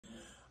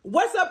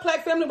What's up,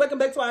 Plaque family? Welcome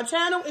back to our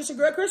channel. It's your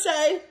girl,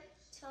 Crochet.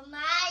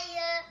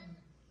 Tamaya.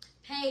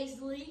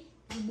 Paisley.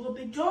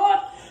 Big George.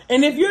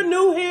 And if you're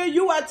new here,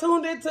 you are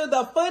tuned into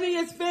the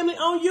funniest family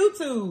on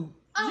YouTube.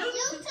 On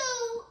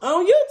YouTube.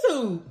 On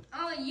YouTube.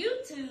 On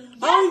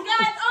YouTube. On- Yes,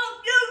 guys, on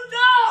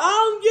YouTube.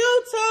 On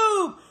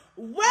YouTube.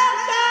 Welcome!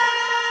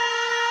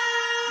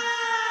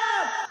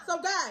 So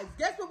guys,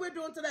 guess what we're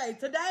doing today?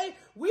 Today,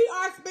 we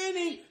are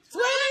spending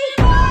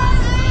 24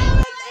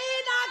 hours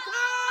in our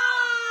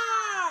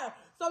car!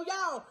 So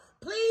y'all,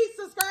 please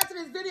subscribe to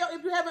this video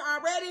if you haven't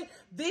already.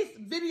 This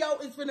video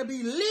is gonna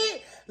be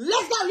lit.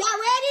 Let's go, y'all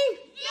ready?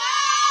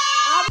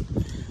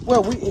 Yeah!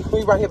 Well, we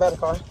right here by the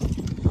car.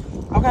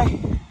 Okay,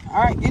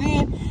 all right, get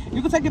in.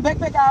 You can take your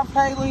backpack off,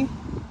 Kaylee.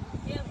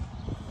 Yep.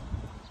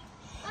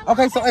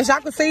 Okay, so as y'all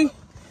can see,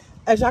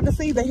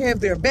 they have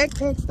their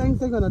backpacks, things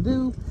they're gonna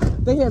do.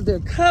 They have their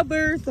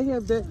covers.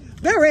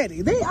 They're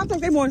ready. I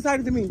think they're more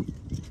excited than me.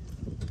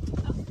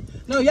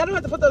 No, y'all don't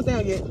have to put those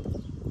down yet.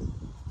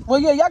 Well,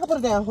 yeah, y'all can put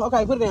it down.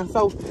 Okay, put it down.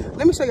 So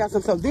let me show y'all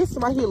something. So this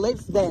right here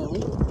lets down.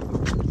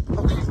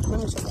 Okay, let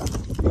me show y'all.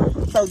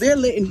 So they're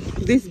letting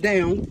this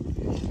down,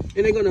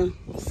 and they're gonna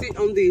sit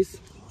on this.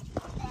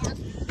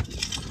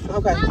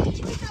 Okay.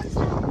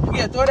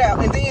 Yeah, throw it out.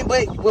 And then,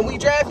 but when we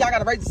drive, y'all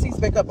gotta raise the seats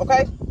back up,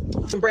 okay?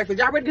 Some breakfast.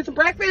 Y'all ready to get some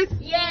breakfast?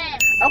 Yeah.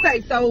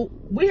 Okay, so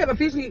we have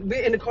officially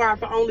been in the car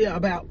for only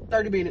about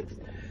 30 minutes.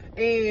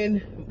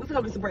 And we're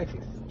gonna get some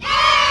breakfast.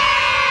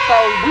 So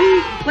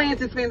we plan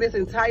to spend this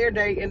entire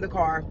day in the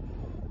car.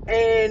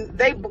 And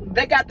they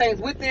got things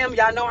with them.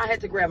 Y'all know I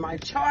had to grab my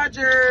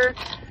charger.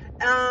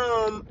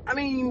 I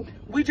mean,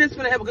 we just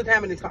gonna have a good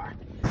time in this car.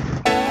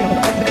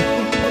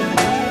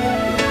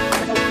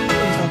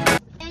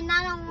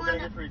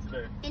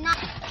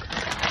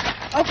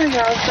 Okay,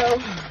 y'all, so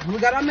we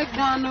got our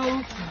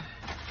McDonald's.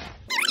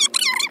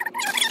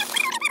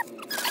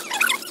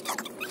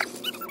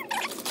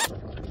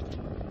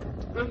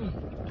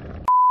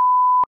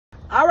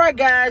 All right,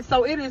 guys,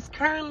 so it is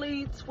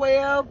currently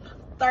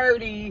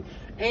 12:30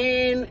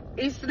 and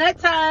it's snack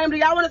time. Do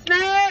y'all want a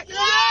snack?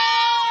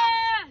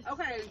 Yeah!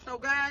 Okay, so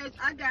guys,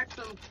 I got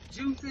some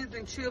juices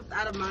and chips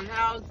out of my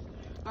house.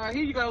 All right,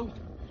 here you go.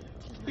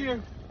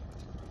 Here.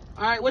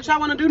 All right, what y'all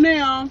want to do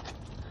now?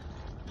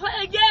 Play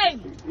a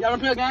game. Y'all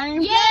want to play a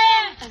game?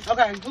 Yeah!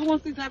 Okay, who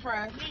wants these hot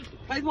fries?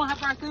 Please want hot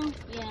fries too?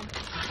 Yeah.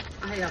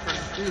 I hate hot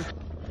fries.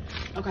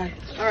 Okay,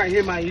 all right,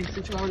 here, Maya.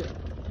 Since you already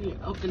here,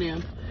 open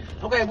them.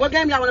 Okay, what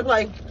game y'all want to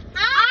play?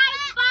 I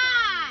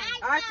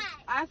Spy!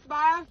 I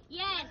Spy?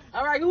 Yes.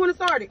 All right, who want to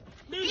start it?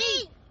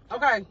 Me.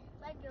 Okay.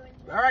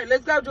 All right,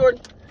 let's go, Jordan.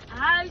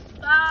 I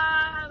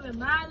spy with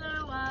my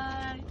little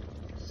eye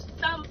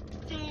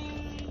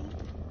something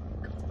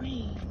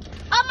green.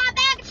 Oh, my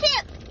bag of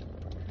chips.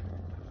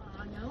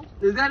 Oh, no.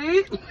 Is that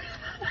it?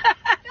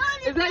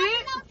 Is that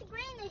it?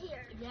 Green in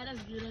here. Yeah,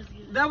 that's good, that's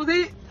good. That was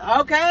it?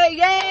 Okay, yay!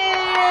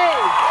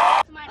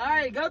 My All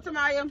right, go to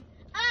Maya.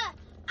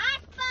 I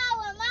spy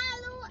with my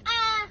little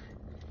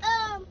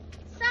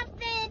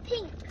something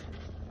pink.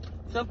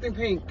 Something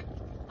pink.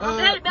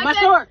 Okay, back my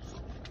there. shorts.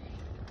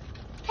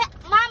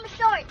 Mama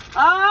shorts.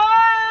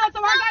 Oh, so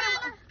I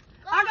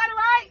got it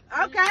right?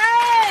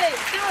 Okay.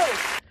 So,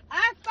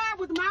 I spy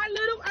with my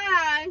little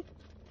eye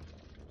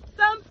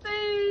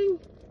something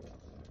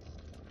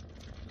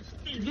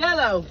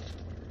yellow.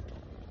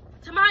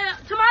 To my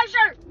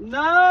shirt.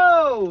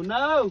 No.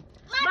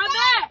 My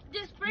bag.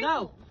 Just sprinkle.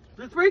 No.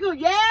 The sprinkle,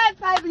 yes,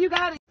 Piper, you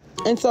got it.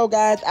 And so,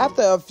 guys,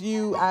 after a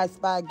few I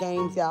Spy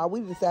games, y'all,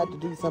 we decided to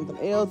do something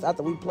else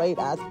after we played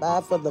I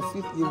Spy for the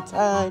 50th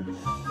time.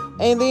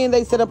 And then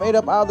they ate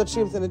up all the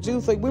chips and the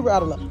juice, so we were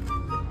out of luck.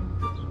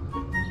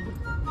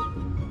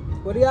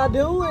 What are y'all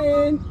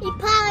doing? He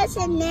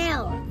polishing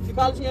nails. You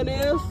polishing your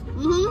nails?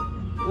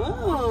 Mm-hmm.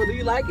 Oh, do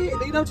you like it?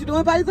 Do you know what you're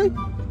doing, Paisley?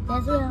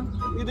 That's him.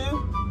 You do?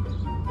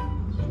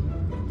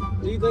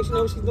 Do you think she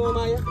knows what she's doing,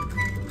 Maya?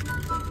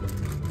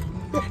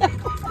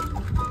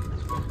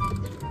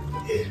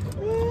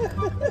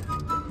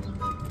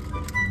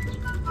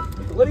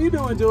 What are you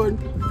doing, Jordan?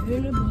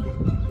 Reading a book.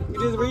 You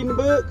just reading the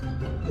book?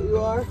 You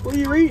are? What are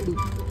you reading?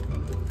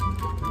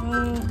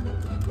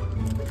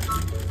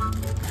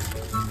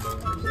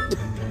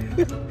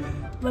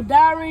 The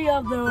Diary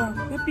of the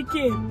Whippy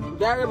Kid.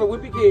 Diary of a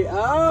Whippy Kid.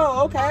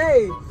 Oh,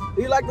 okay.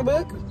 Do you like the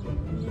book?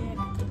 Yeah.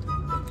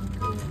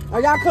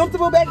 Are y'all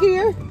comfortable back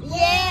here?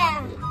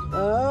 Yeah.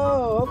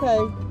 Oh, okay.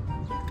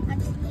 I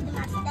just needed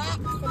my snacks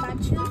and my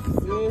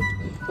juice. Yeah.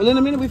 Well, in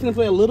a minute, we're gonna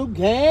play a little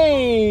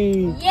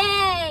game.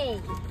 Yay!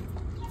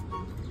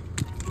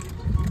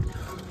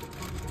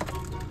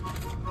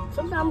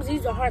 Sometimes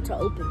these are hard to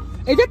open.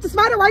 Is that the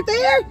spider right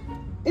there?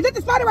 Is that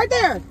the spider right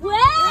there?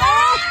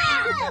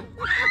 Wow!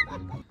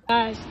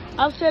 Guys,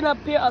 I'm sitting up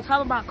here on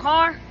top of my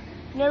car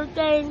and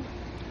everything.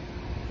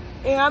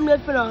 And I'm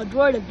just gonna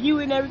enjoy the view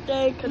and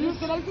everything. Can they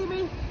see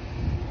me?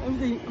 Let me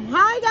see.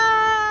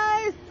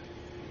 Hi,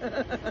 guys.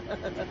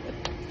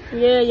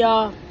 Yeah,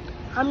 y'all.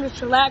 I'm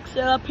just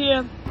relaxing up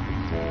here.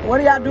 What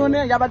are y'all doing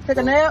there? Y'all about to take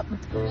a nap?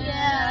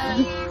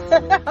 Yeah.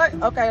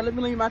 Okay, let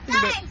me leave my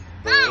seat back.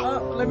 Hey,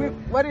 Let me,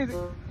 what is it?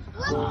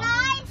 Look,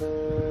 guys.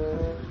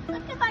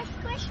 Look at my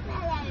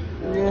squishmallow.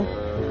 Yeah.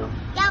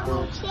 Got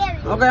little cherry.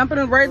 Okay, I'm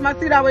gonna raise my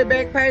seat all the way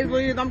back,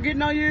 Paisley. I'm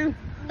getting on you.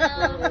 No.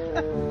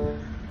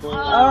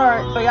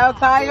 Alright, so y'all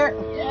tired?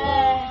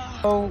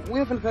 Yeah. So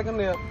we're finna take a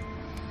nap.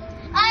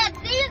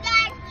 See you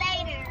guys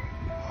later.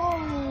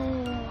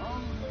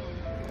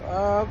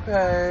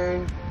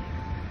 Okay.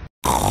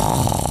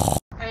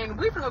 And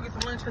we finna go get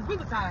some lunch because we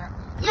were tired.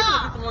 We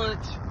finna get some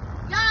lunch.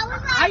 Y'all,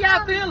 what's How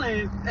y'all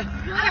feeling? Y'all,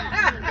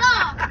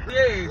 we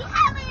Yes.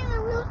 haven't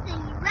even used the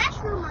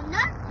restroom or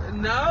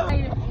nothing. No?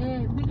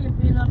 And we can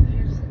been up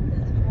here since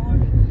this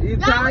morning. You Y'all,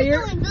 we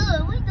tired? doing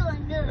good. We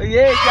doing good.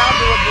 Yes, y'all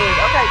doing good.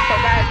 Okay, so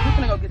guys, we're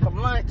finna go get some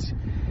lunch.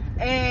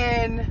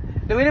 And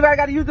do anybody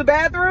gotta use the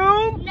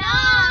bathroom? No.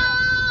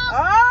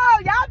 Oh,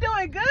 y'all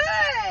doing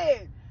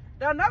good.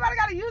 No, nobody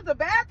gotta use the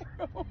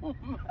bathroom.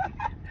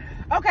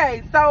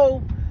 Okay,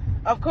 so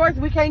of course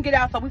we can't get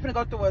out, so we're finna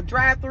go through a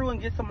drive-through and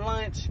get some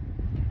lunch.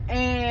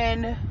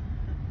 And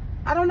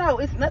I don't know,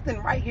 it's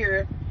nothing right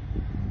here.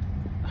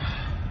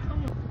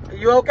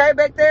 You okay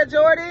back there,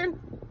 Jordan?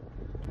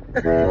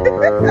 Okay,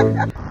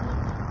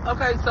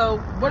 so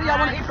what do y'all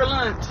want to eat for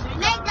lunch?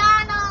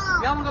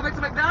 McDonald's. Y'all want to go back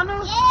to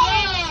McDonald's?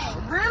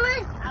 Yeah.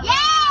 Really?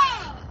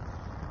 Yeah.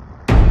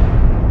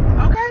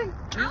 Okay.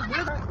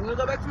 We'll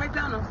go back to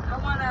McDonald's. I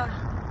wanna.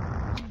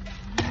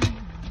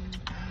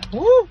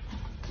 Woo.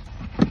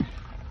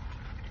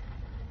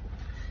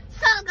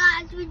 So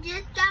guys, we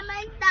just got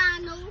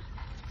McDonald's.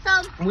 So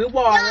With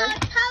water. y'all, tell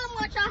them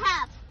what y'all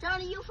have.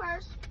 Johnny, you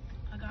first.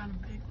 I got a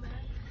Big Mac.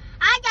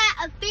 I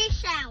got a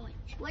fish sandwich.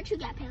 What you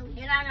got, Pelly?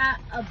 And I got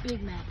a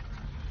Big Mac.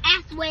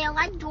 As well,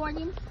 like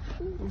Jordan.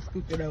 Let's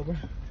scoop it over.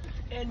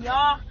 And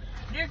y'all,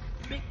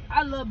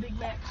 I love Big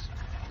Macs.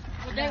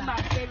 But they're my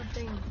favorite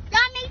thing.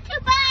 Y'all need to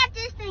buy. I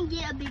just didn't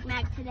get a Big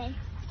Mac today.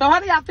 So how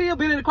do y'all feel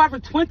being in the car for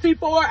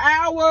 24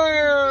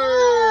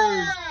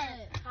 hours?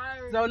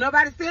 Good. So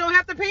nobody still don't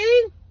have to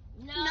pee?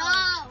 No.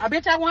 I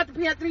bet y'all won't have to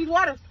pee after these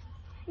waters.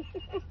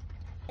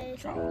 Tonight,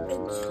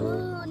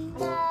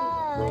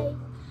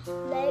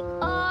 like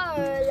our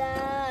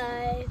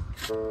life,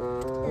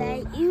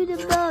 like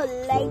beautiful,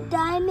 like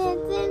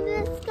diamonds in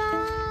the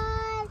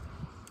sky.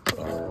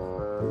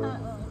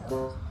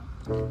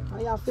 How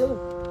y'all feeling?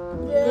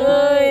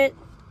 Good.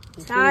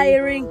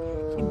 Tiring.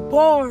 And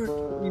bored.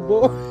 You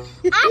bored?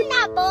 I'm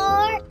not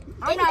bored.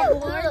 I'm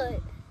not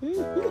bored. I'm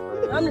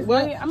just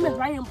What?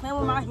 right here playing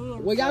with my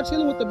hands. Well, y'all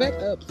chilling with the back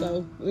up,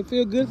 so it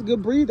feel good. It's a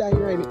good breathe out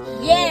here, ain't it?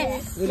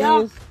 Yes. It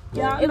Y'all, is?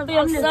 it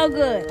feels so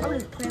good. I'm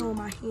just playing with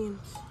my hands.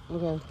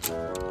 Okay.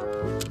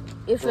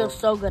 It feels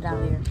so good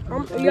out here.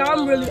 I'm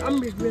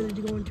just ready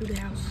to go into the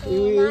house.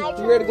 You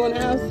ready to go in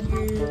the house?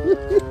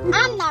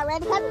 I'm not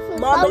ready because it feels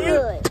Mama, so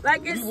good.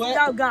 like it's what?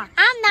 y'all got.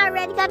 I'm not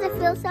ready because it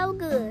feels so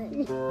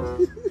good.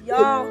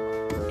 Y'all,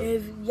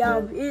 if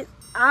y'all,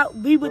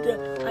 we with the,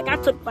 like I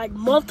took like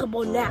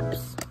multiple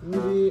naps.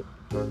 You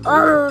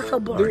Oh, so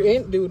boring.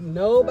 did. Do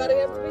nobody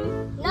have to pee?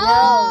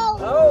 No.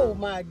 Oh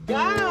my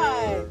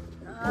God.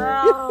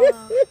 Oh.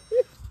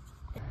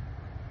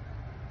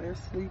 They're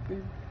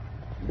sleeping.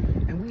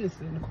 And we just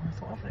sit in the car,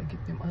 so I'm gonna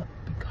get them up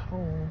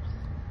because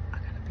I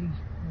gotta pee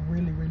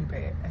really, really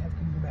bad. I have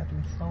to use the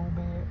bathroom so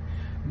bad.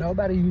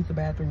 Nobody used the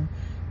bathroom.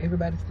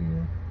 Everybody's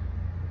still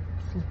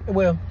sleep.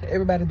 Well,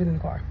 everybody's been in the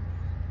car.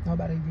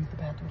 Nobody used the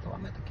bathroom, so I'm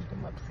gonna have to get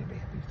them up to see if they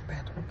have to use the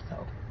bathroom.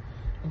 So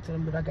and tell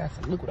them that I got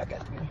some. Look what I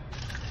got for them.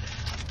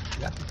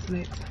 Got some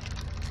snacks.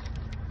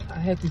 I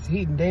had this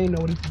hidden. They didn't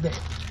know what this is at.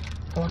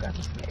 So I got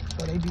some snacks.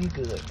 So they did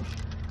good.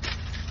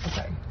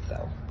 Okay,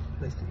 so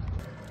let's see.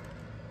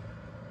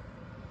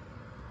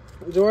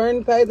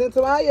 Jordan pays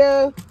into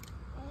Maya.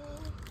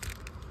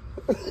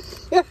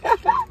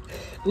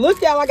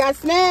 Look, y'all, I got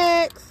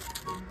snacks.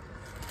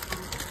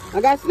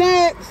 I got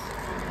snacks.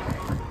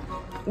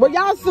 Were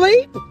y'all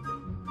asleep?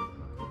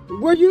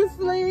 Were you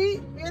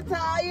asleep? You're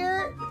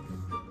tired?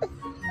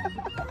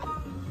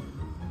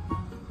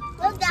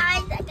 Look,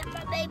 guys, I got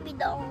my baby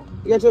doll.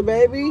 You got your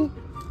baby?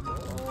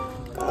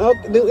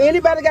 Okay. Do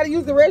anybody got to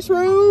use the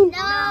restroom?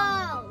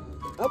 No.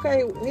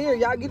 Okay, here,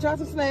 y'all get y'all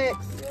some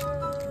snacks.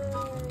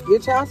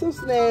 Get y'all some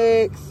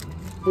snacks.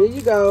 Here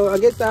you go. I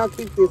guess I'll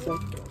keep this one.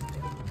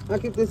 I'll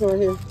keep this one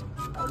right here.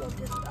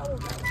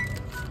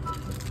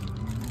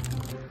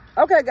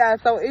 Okay, guys,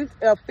 so it's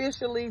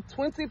officially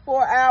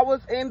 24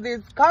 hours in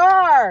this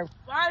car.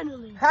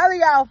 Finally. How are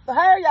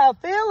y'all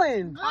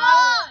feeling?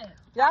 Good.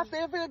 Y'all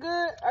still feel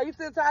good? Are you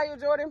still tired,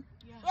 Jordan?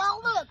 Yo,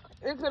 look.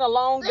 It's been a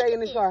long Look day at in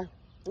this this. car.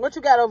 What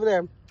you got over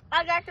there?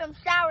 I got some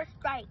sour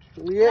stripes.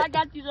 Yeah. I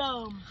got these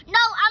No,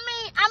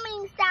 I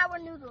mean sour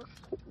noodles.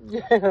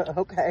 Yeah,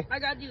 okay. I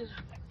got these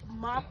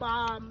mop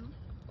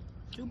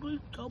super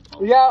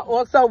topo. Yeah,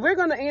 well, so we're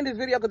going to end this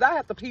video because I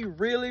have to pee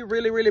really,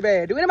 really, really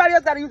bad. Do anybody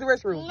else got to use the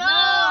restroom?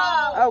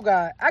 No. Oh,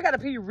 God. I got to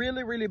pee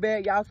really, really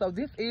bad, y'all. So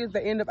this is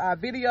the end of our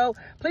video.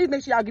 Please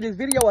make sure y'all give this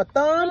video a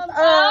thumbs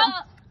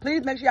up.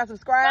 Please make sure y'all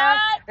subscribe.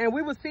 And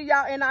we will see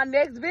y'all in our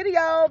next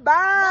video. Bye.